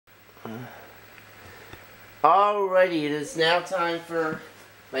Alrighty, it is now time for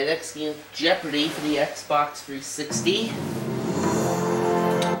my next game, Jeopardy, for the Xbox 360.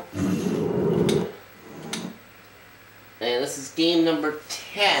 And this is game number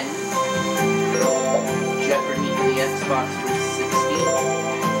 10. Jeopardy for the Xbox 360.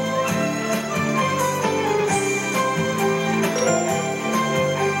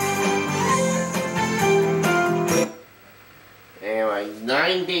 And my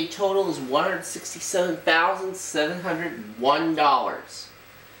 9-day total is $167,701.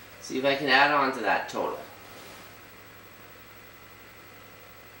 See if I can add on to that total.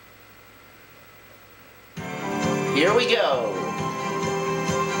 Here we go.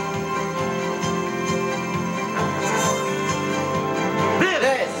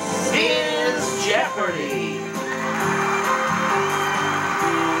 This is Jeopardy!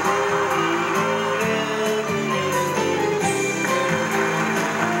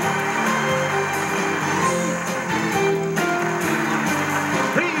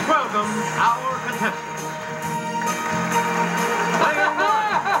 Please welcome our contestants. Player 1.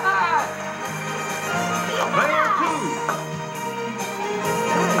 Player 2.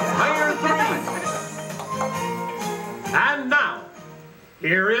 Player 3. And now,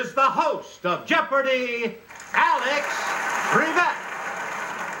 here is the host of Jeopardy, Alex Rivette.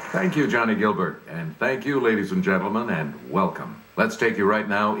 Thank you, Johnny Gilbert, and thank you, ladies and gentlemen, and welcome. Let's take you right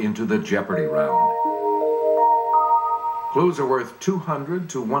now into the Jeopardy round. Clues are worth $200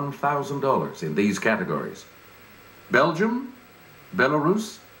 to $1,000 in these categories: Belgium,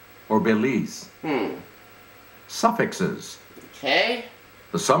 Belarus, or Belize. Suffixes: Okay.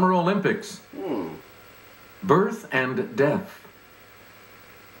 the Summer Olympics, birth and death,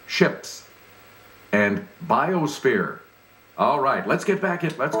 ships, and biosphere. All right, let's get back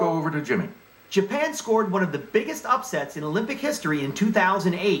in. Let's go over to Jimmy. Japan scored one of the biggest upsets in Olympic history in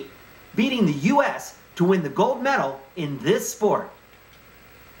 2008, beating the U.S. to win the gold medal in this sport.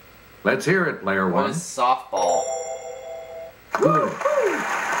 Let's hear it, player What one. is softball? Good.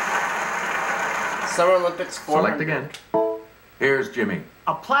 Summer Olympics 400. Select again. Here's Jimmy.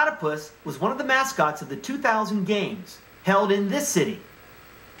 A platypus was one of the mascots of the 2000 games, held in this city.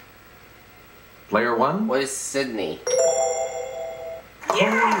 Player one. What is Sydney?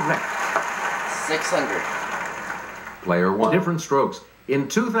 Correct. 600. Player one. Different strokes. In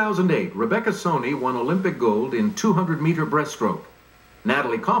 2008, Rebecca Soni won Olympic gold in 200-meter breaststroke.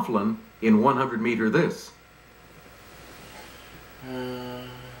 Natalie Coughlin in 100-meter this.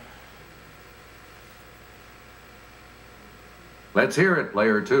 Let's hear it,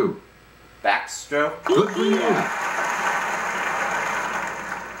 player two. Backstroke? Good for you.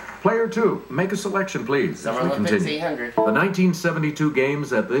 Player two, make a selection, please. Summer as we Olympics continue. 800. The 1972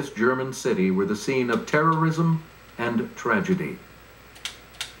 games at this German city were the scene of terrorism and tragedy.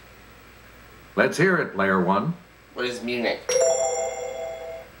 Let's hear it, player one. What is Munich?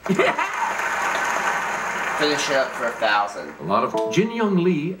 Finish it up for 1,000. A lot of Jin Young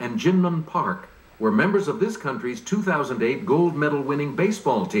Lee and Jinmun Park were members of this country's 2008 gold medal winning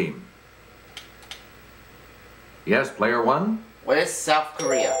baseball team. Yes, player one. What is South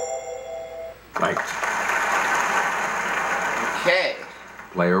Korea? Right. Okay.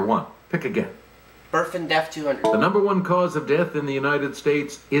 Player one. Pick again. Birth and death 200. The #1 cause of death in the United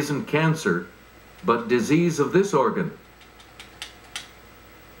States isn't cancer, but disease of this organ.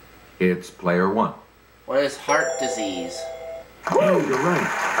 It's player one. What is heart disease? Oh, you're right.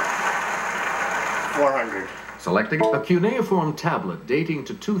 400. Selecting a cuneiform tablet dating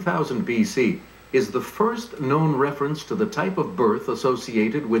to 2000 BC is the first known reference to the type of birth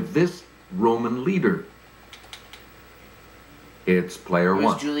associated with this Roman leader. It's player Who's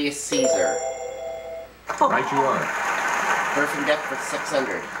one. Julius Caesar? Right you are. Birth and death for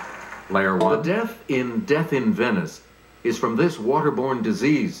 600. Player one. The death in Venice is from this waterborne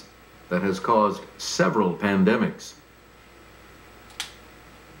disease that has caused several pandemics.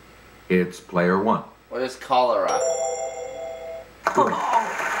 It's player one. What is cholera? Good.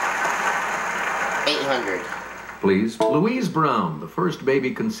 800. Please. Louise Brown, the first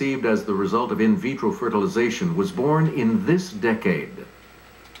baby conceived as the result of in vitro fertilization, was born in this decade.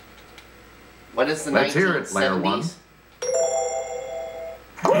 What is the Let's 1970s? hear it, player one.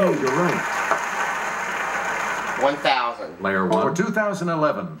 Oh, you're right. 1,000. Player one. For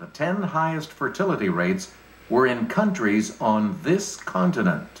 2011, the 10 highest fertility rates were in countries on this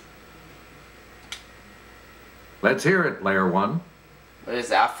continent. Let's hear it, player one. What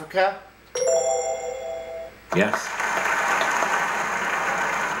is Africa? Yes.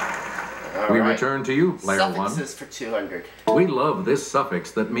 All We right. return to you, player one. Suffixes for 200. We love this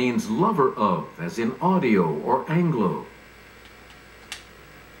suffix that means lover of, as in audio or Anglo.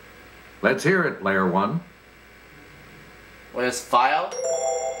 Let's hear it, player one. What is file?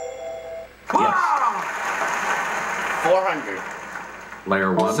 Yes. 400.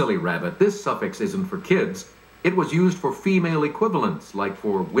 Player one. Silly rabbit, this suffix isn't for kids. It was used for female equivalents, like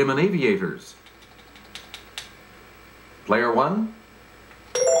for women aviators. Player one.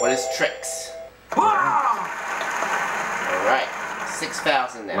 What is tricks? Alright,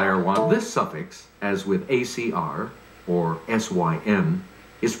 6,000 now. Player one. This suffix, as with ACR or SYN,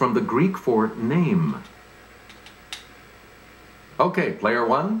 is from the Greek for name. Okay, player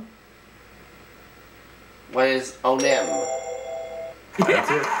one. What is onem? That's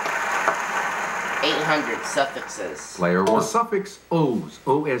it. 800 suffixes. Player one. The suffix ose,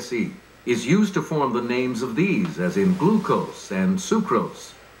 O-S-E, is used to form the names of these, as in glucose and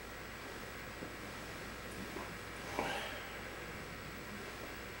sucrose.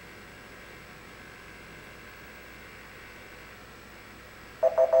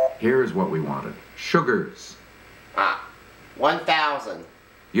 Here's what we wanted. Sugars. 1,000.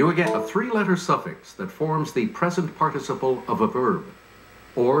 You again, a three-letter suffix that forms the present participle of a verb.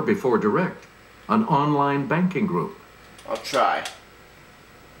 Or, before direct, an online banking group. I'll try.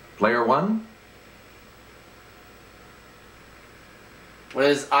 Player one. What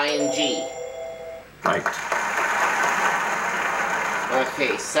is ing? Right.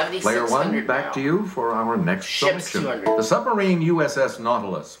 Okay, 7,600 Player one, back now. to you for our next Ships selection. 200. The submarine USS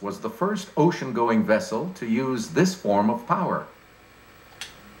Nautilus was the first ocean-going vessel to use this form of power.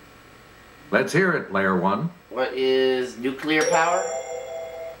 Let's hear it, player one. What is nuclear power?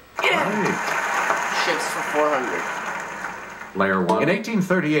 Right. Ships for 400. Player one. In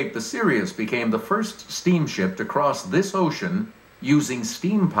 1838, the Sirius became the first steamship to cross this ocean using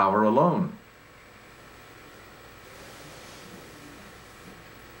steam power alone.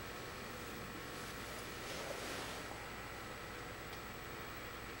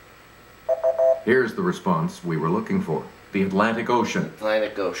 Here's the response we were looking for. The Atlantic Ocean.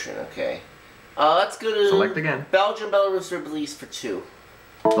 Atlantic Ocean, okay. Let's go to Select again. Belgium, Belarus, or Belize for 2.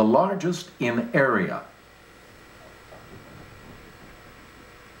 The largest in area.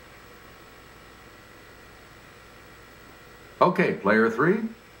 Okay, player three.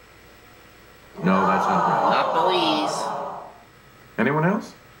 No, that's not right. Not Belize. Anyone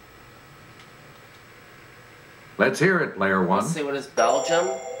else? Let's hear it, player one. Let's see, what is Belgium?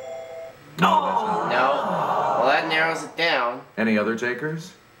 No, that's not right. No. Well, that narrows it down. Any other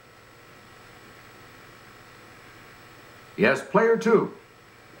takers? Yes, player two.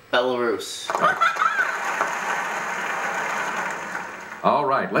 Belarus. All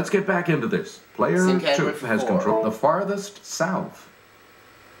right, let's get back into this. Player Same two category for has 4. control. The farthest south.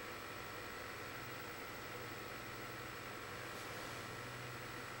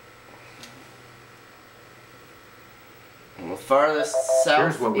 And the farthest south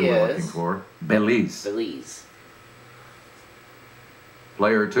Here's what we were looking for. Belize. Belize.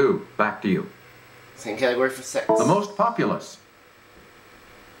 Player two, back to you. Same category for 6. The most populous.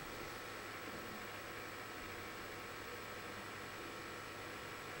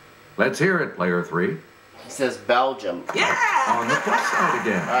 Let's hear it, player three. He says Belgium. On the plus side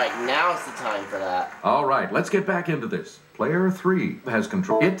again. Alright, now's the time for that. All right, let's get back into this. Player three has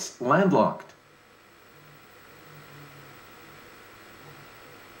control. It's landlocked.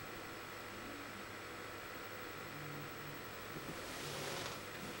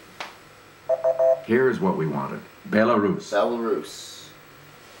 Here's what we wanted. Belarus. Belarus.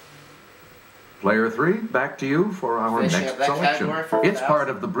 Player three, back to you for our Finishing next up that selection. category for It's 1,000. part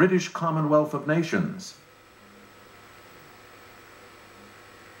of the British Commonwealth of Nations.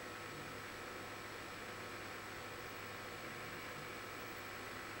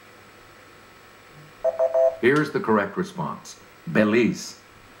 Here's the correct response. Belize.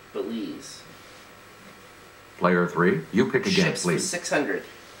 Belize. Player three, you pick again, Ships for please. 600.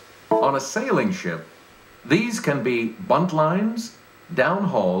 On a sailing ship, these can be bunt lines,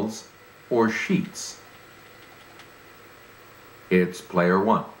 downhauls, or sheets. It's player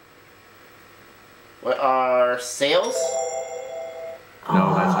one. What are sails?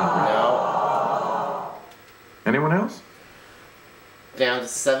 No, that's not right. No. Anyone else? Down to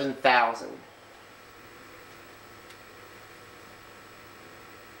 7,000.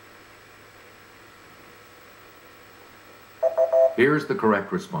 Here's the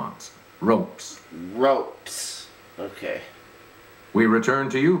correct response. Ropes. Ropes. Okay. We return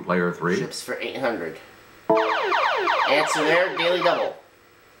to you, player three. Ships for 800. Answer there, daily double.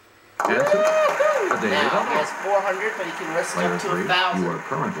 Answer. A daily Now, he double. has 400, but he can risk Player up to three, 1,000. you are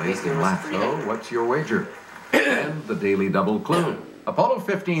currently He's gonna in risk last. So, 300. what's your wager? And the daily double clue. Apollo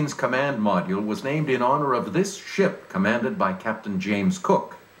 15's command module was named in honor of this ship commanded by Captain James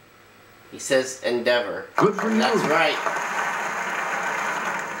Cook. He says Endeavor. Good for you. That's right.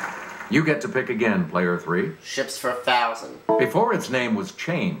 You get to pick again, player 3. Ships for 1,000. Before its name was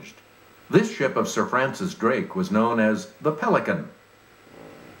changed, this ship of Sir Francis Drake was known as the Pelican.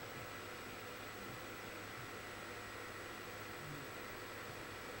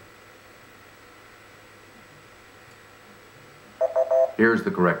 Here's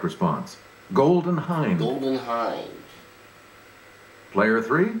the correct response. Golden Hind. Golden Hind. Player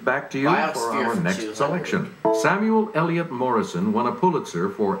 3, back to you Biosphere for our for next 200. selection. Samuel Eliot Morison won a Pulitzer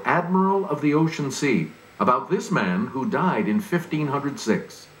for Admiral of the Ocean Sea, about this man who died in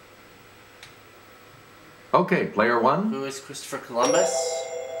 1506. Okay, player 1. Who is Christopher Columbus?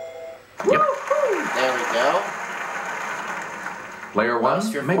 Yep. There we go. Player 1,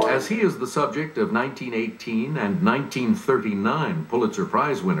 Biosphere 4. as he is the subject of 1918 and 1939 Pulitzer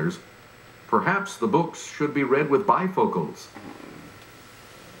Prize winners, perhaps the books should be read with bifocals.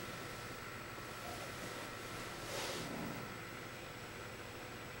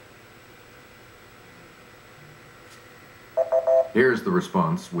 Here's the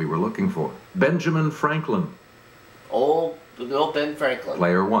response we were looking for. Benjamin Franklin. Old Ben Franklin.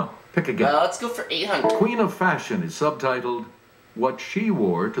 Player 1. Pick again. Let's go for 800. Queen of Fashion is subtitled, What She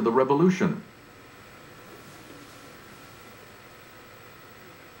Wore to the Revolution.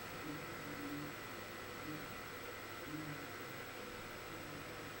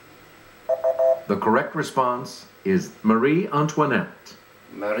 The correct response is Marie Antoinette.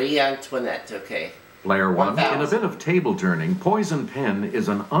 Marie Antoinette, okay. Player 1, 1,000. in a bit of table turning, Poison Pen is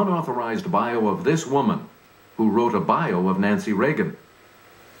an unauthorized bio of this woman who wrote a bio of Nancy Reagan.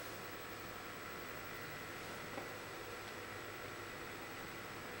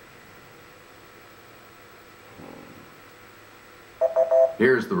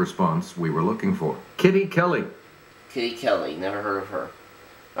 Here's the response we were looking for. Kitty Kelly. Kitty Kelly, never heard of her.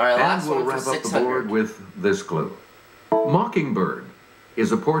 Alright, And last we'll one for wrap up the 600. board with this clue. Mockingbird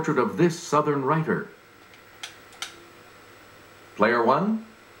is a portrait of this Southern writer. Player 1?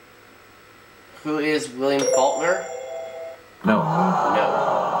 Who is William Faulkner? No.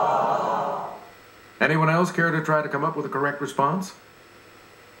 No. Anyone else care to try to come up with a correct response?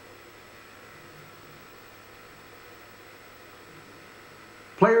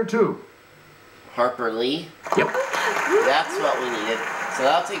 Player 2. Harper Lee. Yep. That's what we needed. So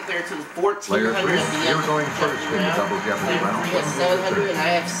that'll take player 2 to 1,400 Player at 3, the end. you're going first in the double Jeopardy Player round. 3 has 700 and I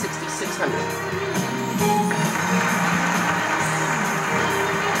have 6,600.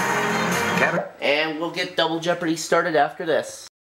 And we'll get Double Jeopardy started after this.